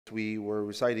we were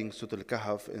reciting Surah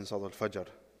Al-Kahf in Salat al-Fajr.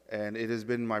 And it has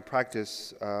been my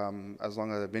practice, as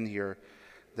long as I've been here,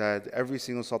 that every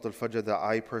single Salat al-Fajr that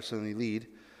I personally lead,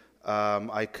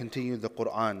 I continue the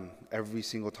Quran every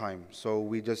single time.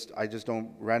 So I just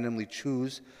don't randomly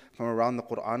choose from around the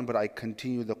Quran, but I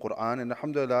continue the Quran. And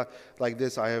alhamdulillah, like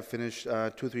this, I have finished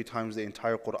 2-3 times the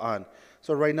entire Quran.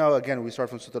 So right now, again, we start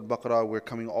from Surah Al-Baqarah, we're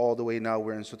coming all the way now,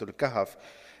 we're in Surah Al-Kahf.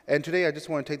 And today I just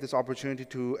want to take this opportunity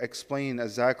to explain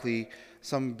exactly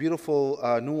some beautiful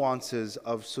nuances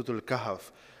of Surah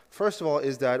Al-Kahf. First of all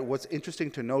is that what's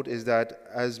interesting to note is that,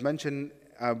 as mentioned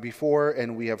before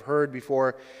and we have heard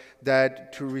before,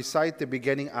 that to recite the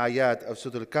beginning ayat of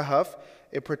Surah Al-Kahf,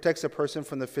 it protects a person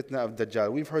from the fitna of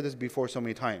Dajjal. We've heard this before so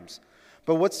many times.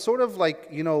 But what's sort of like,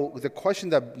 the question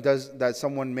that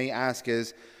someone may ask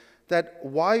is that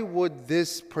why would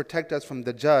this protect us from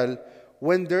Dajjal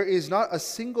when there is not a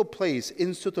single place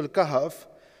in Surah Al-Kahf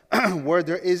where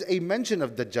there is a mention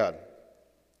of Dajjal?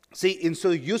 See, in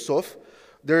Surah Yusuf,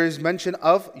 there is mention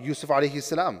of Yusuf alayhi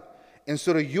salam. In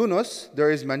Surah Yunus, there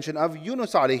is mention of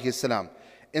Yunus alayhi salam.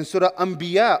 In Surah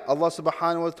Anbiya, Allah subhanahu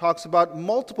wa ta'ala talks about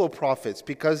multiple prophets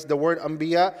because the word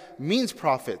Anbiya means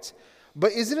prophets.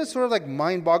 But isn't it sort of like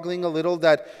mind-boggling a little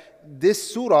that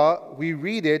this surah, we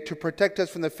read it to protect us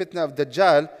from the fitna of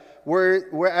Dajjal,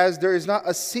 whereas there is not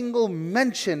a single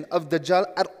mention of Dajjal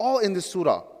at all in the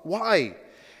surah? Why?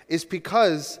 It's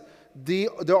because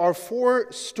there are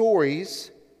 4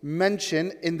 stories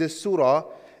mentioned in this surah,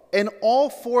 and all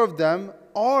 4 of them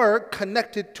are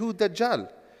connected to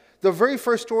Dajjal. The very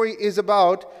first story is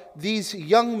about these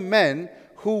young men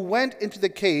who went into the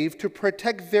cave to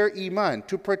protect their iman,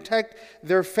 to protect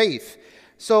their faith.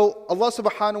 So Allah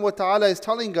subhanahu wa ta'ala is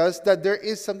telling us that there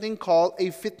is something called a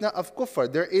fitna of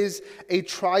kufr. There is a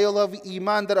trial of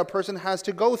iman that a person has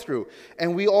to go through.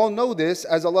 And we all know this,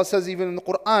 as Allah says even in the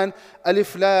Quran,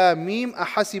 Alif Lam Mim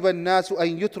ahasiba an-nasu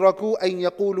an yutraku an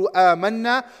yaqulu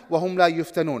amanna wa hum la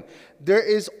yuftanun. There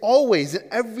is always, in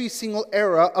every single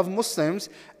era of Muslims,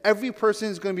 every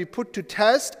person is going to be put to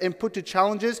test and put to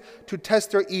challenges to test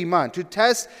their iman, to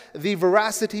test the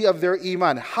veracity of their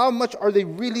iman. How much are they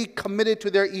really committed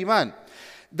to their iman?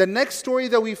 The next story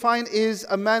that we find is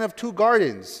a man of 2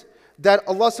 gardens, that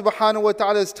Allah subhanahu wa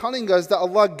ta'ala is telling us that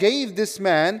Allah gave this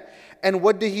man, and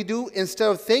what did he do? Instead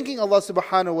of thanking Allah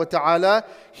subhanahu wa ta'ala,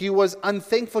 he was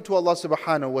unthankful to Allah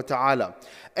subhanahu wa ta'ala.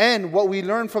 And what we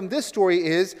learn from this story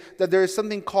is that there is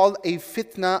something called a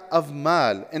fitna of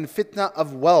mal and fitna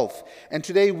of wealth. And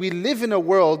today we live in a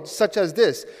world such as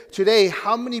this. Today,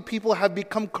 how many people have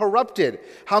become corrupted?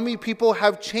 How many people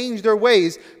have changed their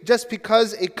ways just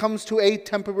because it comes to a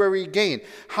temporary gain?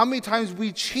 How many times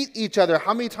we cheat each other?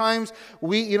 How many times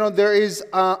there is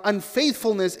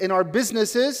unfaithfulness in our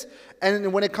businesses?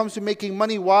 And when it comes to making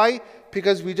money, why?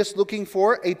 Because we're just looking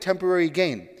for a temporary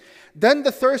gain. Then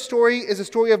the third story is a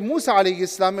story of Musa alayhi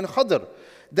salam and Khadr,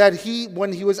 that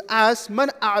when he was asked, Man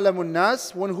a'lamun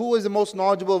nas, who was the most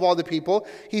knowledgeable of all the people,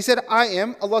 he said, I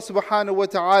am. Allah subhanahu wa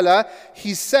ta'ala,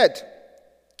 he set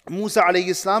Musa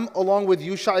alayhi salam along with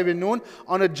Yusha ibn Nun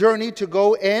on a journey to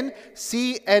go and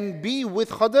see and be with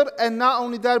Khadr, and not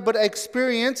only that, but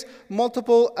experience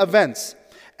multiple events.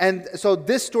 And so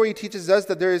this story teaches us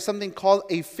that there is something called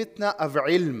a fitna of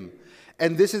ilm.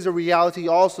 And this is a reality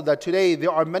also, that today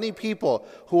there are many people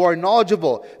who are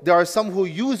knowledgeable. There are some who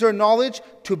use their knowledge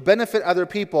to benefit other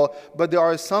people, but there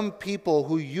are some people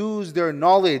who use their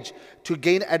knowledge to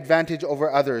gain advantage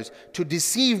over others, to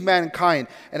deceive mankind.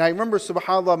 And I remember,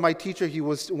 subhanAllah, my teacher,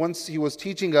 once he was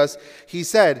teaching us, he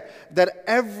said that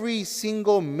every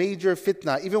single major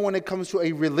fitna, even when it comes to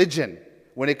a religion,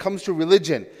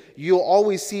 you'll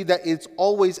always see that it's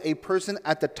always a person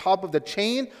at the top of the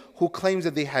chain who claims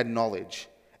that they had knowledge.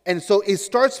 And so it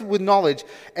starts with knowledge,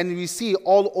 and we see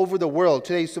all over the world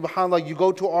today, subhanAllah, you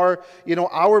go to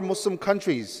our Muslim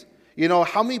countries,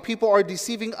 how many people are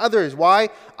deceiving others? Why?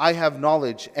 I have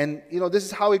knowledge. And this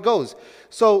is how it goes.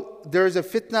 So there is a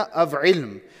fitna of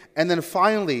ilm. And then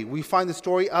finally, we find the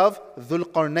story of Dhul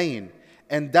Qarnayn.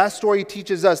 And that story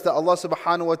teaches us that Allah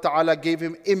subhanahu wa ta'ala gave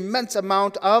him immense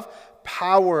amount of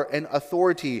power and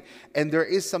authority. And there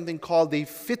is something called the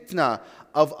fitna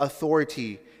of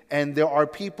authority. And there are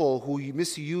people who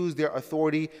misuse their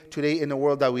authority today in the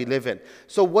world that we live in.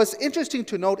 So what's interesting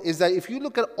to note is that if you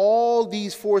look at all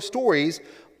these 4 stories,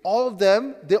 all of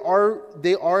them, they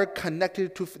are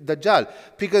connected to Dajjal.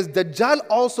 Because Dajjal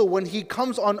also, when he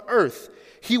comes on earth,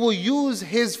 he will use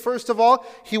his, first of all,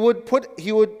 he would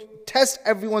test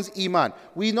everyone's iman.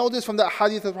 We know this from the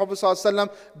hadith of the Prophet ﷺ.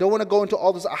 Don't want to go into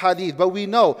all those hadith, but we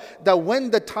know that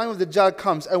when the time of the Dajjal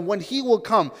comes and when he will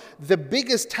come, the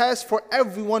biggest test for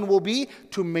everyone will be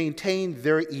to maintain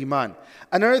their iman.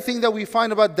 Another thing that we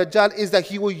find about Dajjal is that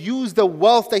he will use the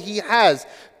wealth that he has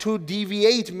to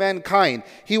deviate mankind.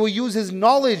 He will use his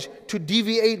knowledge to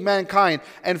deviate mankind.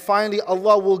 And finally,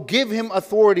 Allah will give him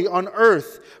authority on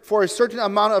earth for a certain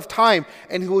amount of time,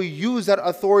 and he will use that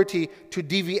authority to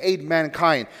deviate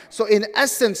mankind. So in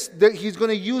essence, he's going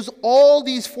to use all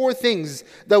these four things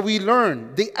that we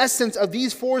learn, the essence of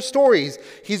these four stories,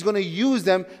 he's going to use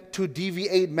them to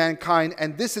deviate mankind.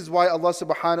 And this is why Allah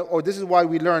subhanahu, or this is why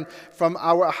we learn from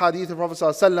our hadith of Prophet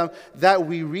ﷺ that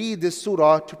we read this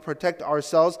surah to protect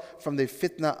ourselves from the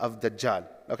fitna of Dajjal.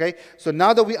 Okay, so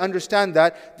now that we understand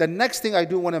that, the next thing I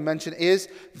do want to mention is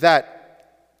that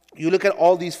you look at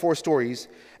all these four stories,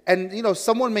 and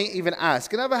someone may even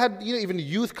ask, and I've had even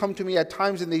youth come to me at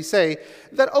times and they say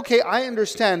that, okay, I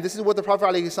understand this is what the Prophet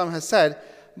ﷺ has said,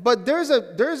 but there's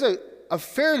a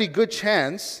fairly good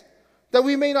chance that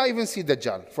we may not even see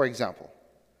Dajjal, for example.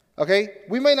 Okay,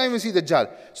 we may not even see Dajjal.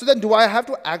 So then, do I have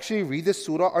to actually read this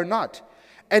surah or not?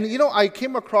 And I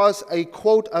came across a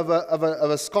quote of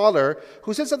a scholar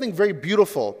who said something very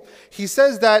beautiful. He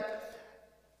says that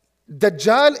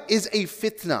Dajjal is a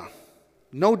fitna,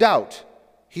 no doubt.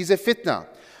 He's a fitna.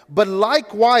 But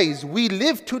likewise, we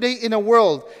live today in a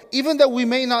world, even that we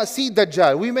may not see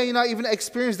Dajjal, we may not even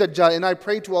experience Dajjal, and I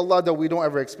pray to Allah that we don't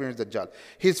ever experience Dajjal.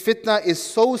 His fitna is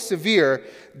so severe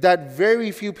that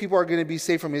very few people are going to be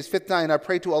saved from his fitna, and I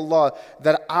pray to Allah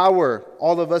that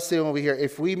all of us sitting over here,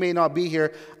 if we may not be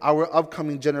here, our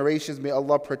upcoming generations, may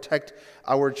Allah protect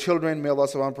our children, may Allah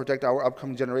subhanahu wa ta'ala protect our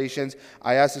upcoming generations.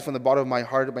 I ask this from the bottom of my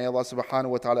heart, may Allah subhanahu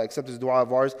wa ta'ala accept this dua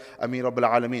of ours, Ameen Rabbil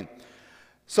Alameen.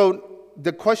 So,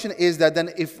 the question is that then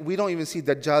if we don't even see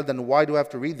Dajjal, then why do I have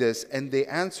to read this? And the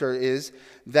answer is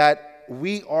that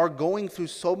we are going through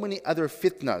so many other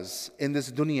fitnas in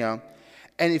this dunya.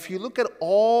 And if you look at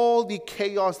all the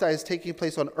chaos that is taking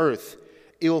place on earth,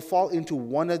 it will fall into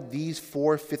one of these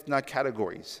four fitna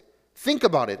categories. Think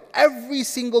about it. Every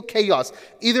single chaos,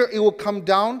 either it will come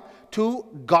down to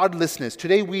godlessness.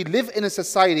 Today we live in a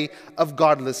society of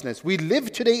godlessness. We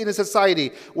live today in a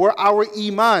society where our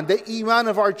iman, the iman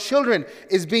of our children,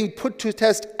 is being put to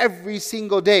test every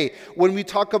single day. When we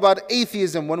talk about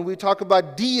atheism, when we talk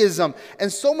about deism,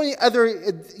 and so many other,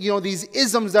 these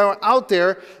isms that are out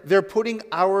there, they're putting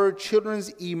our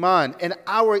children's iman and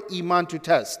our iman to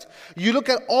test. You look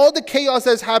at all the chaos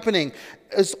that's happening.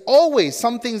 As always,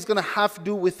 something's going to have to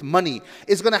do with money.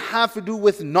 It's going to have to do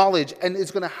with knowledge, and it's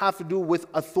going to have to do with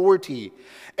authority.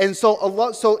 And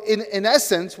so in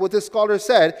essence, what the scholar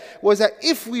said was that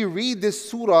if we read this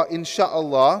surah,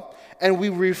 inshallah, and we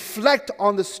reflect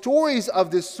on the stories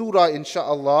of this surah,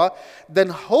 inshallah, then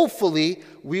hopefully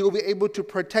we will be able to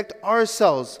protect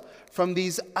ourselves from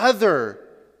these other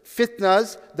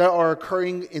fitnas that are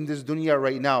occurring in this dunya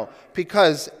right now.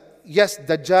 Because yes,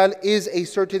 Dajjal is a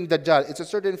certain Dajjal. It's a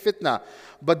certain fitna.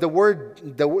 But the word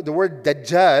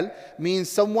Dajjal means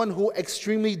someone who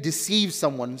extremely deceives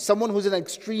someone who's an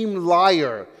extreme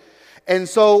liar. And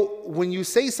so when you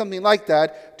say something like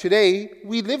that, today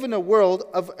we live in a world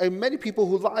of many people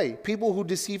who lie, people who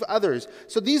deceive others.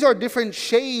 So these are different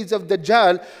shades of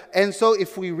Dajjal. And so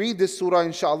if we read this surah,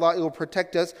 inshallah, it will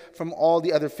protect us from all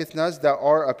the other fitnas that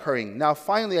are occurring. Now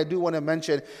finally, I do want to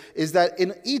mention is that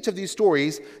in each of these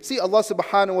stories, see, Allah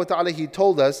subhanahu wa ta'ala, He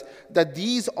told us that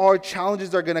these are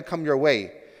challenges that are going to come your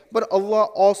way. But Allah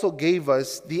also gave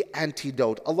us the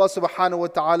antidote. Allah subhanahu wa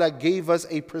ta'ala gave us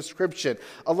a prescription.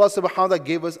 Allah subhanahu wa ta'ala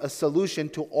gave us a solution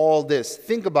to all this.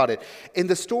 Think about it. In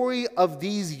the story of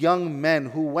these young men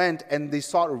who went and they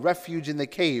sought refuge in the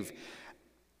cave,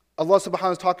 Allah subhanahu wa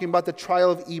ta'ala is talking about the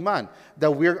trial of iman, that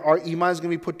our iman is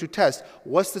going to be put to test.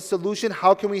 What's the solution?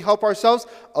 How can we help ourselves?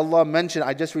 Allah mentioned,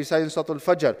 I just recited in Surah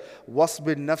Al-Fajr,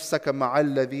 وَاصْبِرْ نَفْسَكَ مَعَ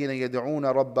الَّذِينَ يَدْعُونَ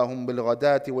رَبَّهُمْ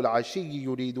بِالْغَدَاةِ وَالْعَشِيِّ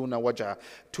يُرِيدُونَ وَجْهَهُ.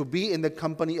 To be in the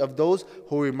company of those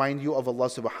who remind you of Allah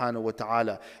subhanahu wa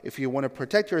ta'ala. If you want to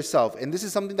protect yourself, and this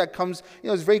is something that comes,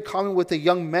 it's very common with the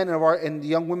young men and the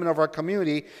young women of our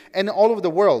community and all over the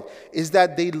world, is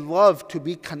that they love to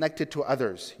be connected to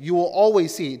others. You will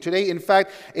always see, today, in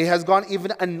fact, it has gone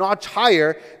even a notch higher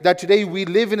that today we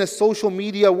live in a social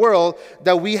media world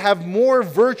that we have more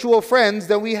virtual friends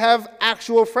than we have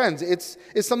actual friends. It's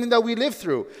something that we live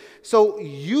through. So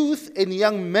youth and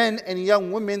young men and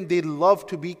young women, they love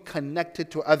to be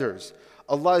connected to others.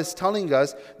 Allah is telling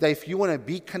us that if you want to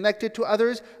be connected to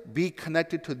others, be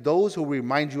connected to those who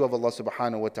remind you of Allah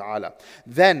subhanahu wa ta'ala.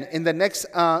 Then in the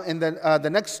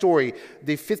next story,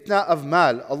 the fitna of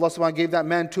mal, Allah subhanahu wa ta'ala gave that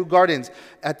man 2 gardens.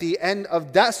 At the end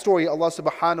of that story, Allah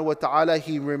subhanahu wa ta'ala,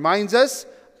 He reminds us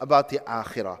about the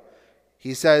akhirah.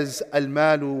 He says,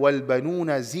 المال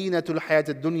والبنون زينة الحياة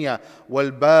الدنيا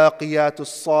والباقيات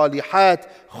الصالحات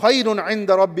خير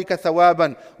عند ربك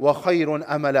ثوابا وخير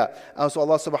أملا. And so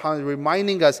Allah subhanahu wa ta'ala is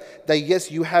reminding us that yes,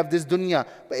 you have this dunya,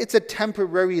 but it's a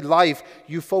temporary life.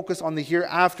 You focus on the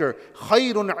hereafter.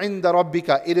 خير عند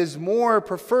ربك. It is more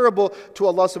preferable to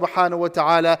Allah subhanahu wa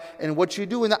ta'ala, and what you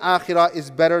do in the akhirah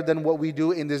is better than what we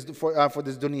do in this for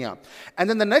this dunya. And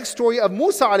then the next story of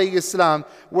Musa alayhi salam,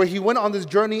 where he went on this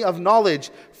journey of knowledge.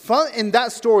 In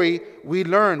that story, we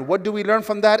learn. What do we learn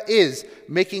from that? Is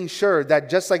making sure that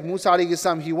just like Musa alayhi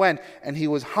salam, he went and he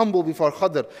was humble before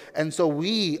Khadr. And so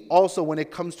we also, when it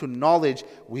comes to knowledge,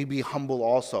 we be humble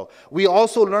also. We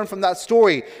also learn from that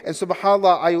story. And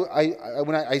subhanAllah,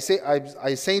 when I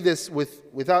say this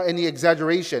without any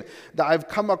exaggeration, that I've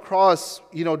come across,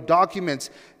 documents,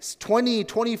 20,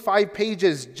 25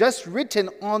 pages just written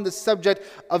on the subject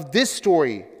of this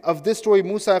story,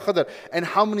 Musa and Khadr, and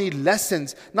how many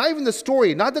lessons, not even the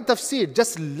story, not the tafsir,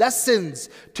 just lessons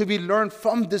to be learned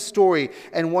from this story.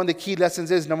 And one of the key lessons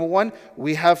is, number one,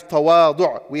 we have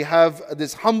tawadu', we have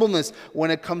this humbleness when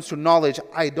it comes to knowledge.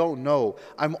 I don't know.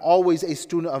 I'm always a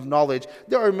student of knowledge.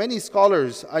 There are many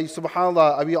scholars,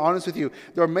 subhanAllah, I'll be honest with you,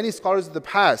 there are many scholars of the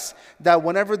past that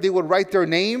whenever they would write their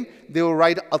name, they would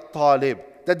write at-talib,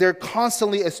 that they're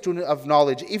constantly a student of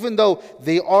knowledge, even though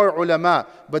they are ulama,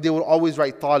 but they will always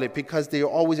write talib because they are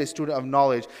always a student of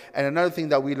knowledge. And another thing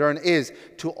that we learn is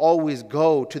to always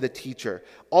go to the teacher,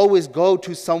 always go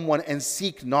to someone and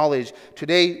seek knowledge.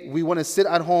 Today, we want to sit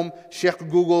at home, Sheikh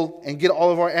Google, and get all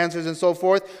of our answers and so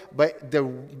forth, but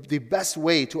the best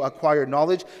way to acquire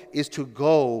knowledge is to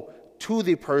go to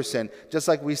the person. Just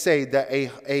like we say that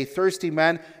a thirsty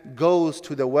man goes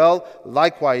to the well,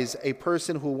 likewise a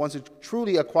person who wants to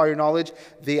truly acquire knowledge,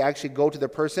 they actually go to the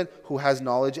person who has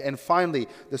knowledge. And finally,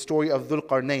 the story of Dhul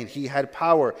Qarnayn. He had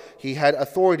power, he had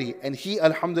authority, and he,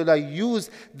 alhamdulillah,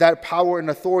 used that power and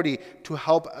authority to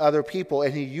help other people,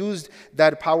 and he used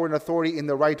that power and authority in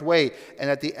the right way.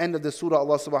 And at the end of the surah,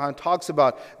 Allah subhanahu wa ta'ala talks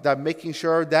about that, making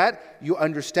sure that you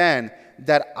understand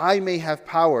that I may have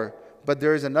power, but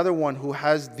there is another one who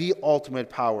has the ultimate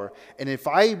power. And if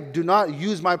I do not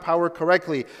use my power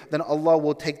correctly, then Allah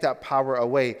will take that power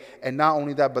away. And not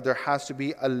only that, but there has to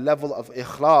be a level of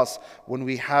ikhlas when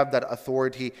we have that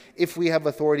authority, if we have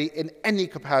authority in any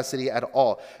capacity at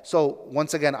all. So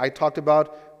once again, I talked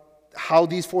about how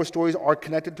these 4 stories are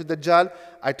connected to Dajjal.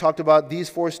 I talked about these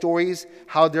 4 stories,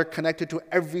 how they're connected to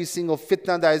every single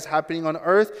fitna that is happening on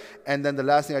earth. And then the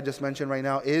last thing I just mentioned right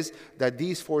now is that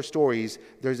these 4 stories,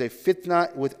 there's a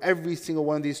fitna with every single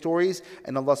one of these stories,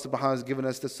 and Allah subhanahu wa ta'ala has given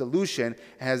us the solution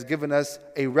and has given us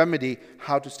a remedy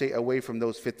how to stay away from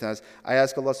those fitnas. I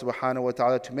ask Allah subhanahu wa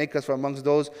ta'ala to make us from amongst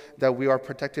those that we are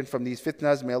protected from these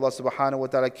fitnas. May Allah subhanahu wa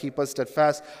ta'ala keep us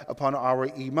steadfast upon our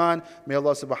iman. May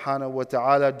Allah subhanahu wa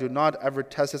ta'ala do not ever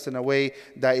test us in a way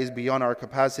that is beyond our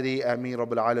capacity. Ameen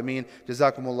Rabbil Alameen.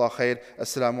 Jazakumullah khair.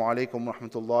 Assalamu alaikum wa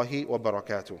rahmatullahi wa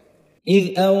barakatuh.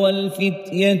 إذ أوى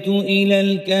الفتية إلى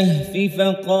الكهف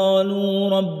فقالوا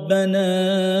ربنا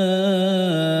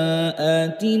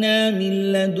آتنا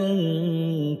من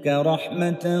لدنك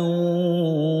رحمة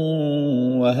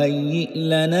وهيئ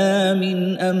لنا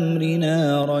من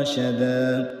أمرنا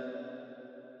رشدا.